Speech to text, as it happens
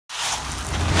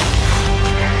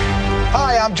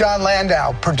I'm John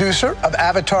Landau, producer of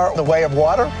Avatar: The Way of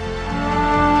Water.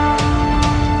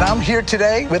 I'm here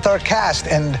today with our cast,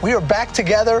 and we are back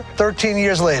together 13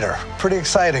 years later. Pretty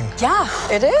exciting. Yeah,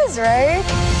 it is, right?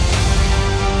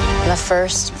 The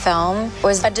first film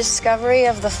was a discovery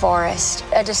of the forest,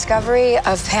 a discovery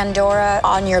of Pandora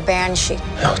on your banshee.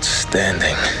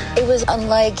 Outstanding. It was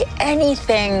unlike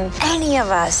anything any of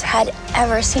us had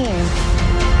ever seen.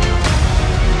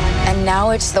 And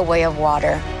now it's The Way of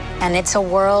Water, and it's a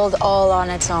world all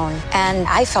on its own. And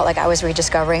I felt like I was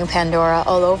rediscovering Pandora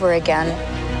all over again.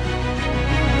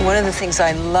 One of the things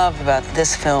I love about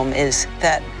this film is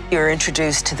that you're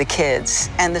introduced to the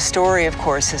kids. And the story, of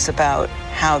course, is about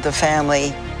how the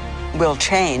family will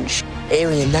change.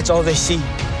 Alien, that's all they see.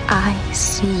 I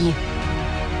see.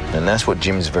 And that's what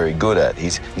Jim's very good at.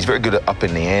 He's very good at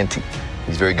upping the ante.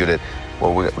 He's very good at,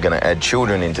 well, we're going to add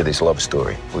children into this love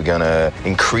story. We're going to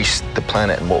increase the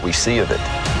planet and what we see of it.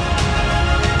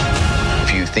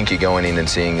 If you think you're going in and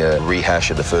seeing a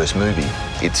rehash of the first movie,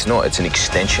 it's not, it's an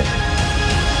extension.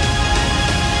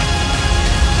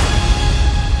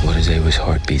 What does Ava's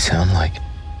heartbeat sound like?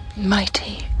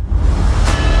 Mighty.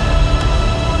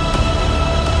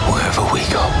 Wherever we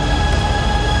go,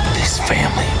 this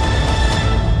family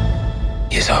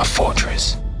is our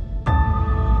fortress.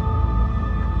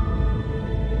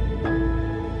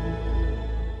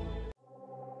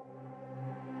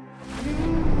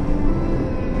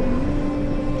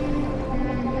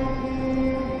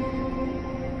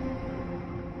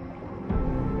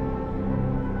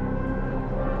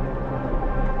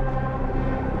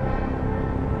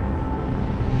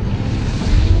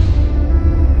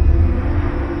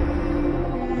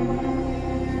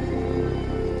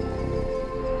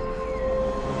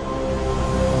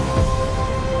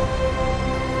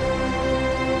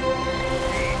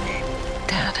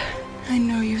 I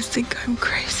know you think I'm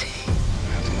crazy.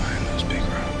 Have to lie in those big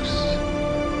rocks.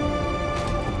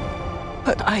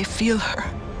 But I feel her.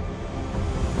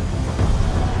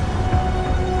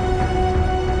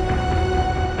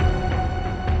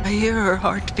 I hear her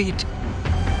heartbeat.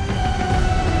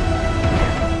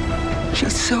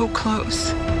 She's so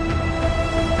close.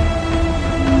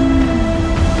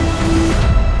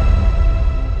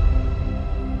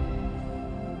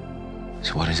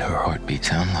 So what does her heartbeat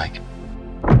sound like?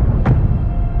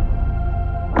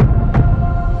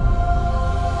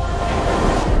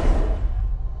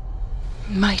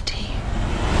 Mighty.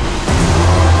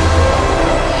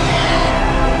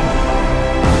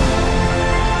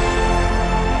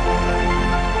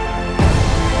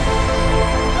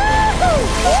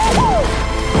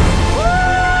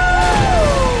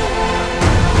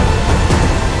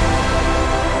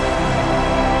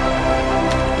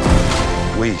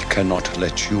 We cannot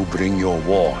let you bring your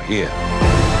war here.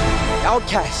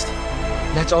 Outcast.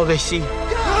 That's all they see.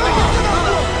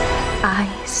 I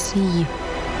see.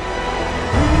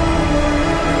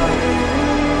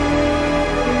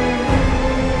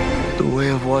 The way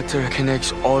of water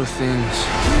connects all things.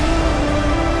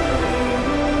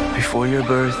 Before your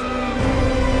birth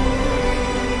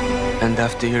and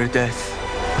after your death.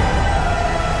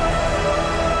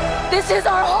 This is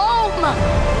our home!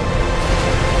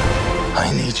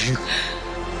 I need you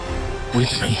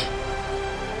with me.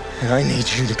 And I need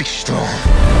you to be strong.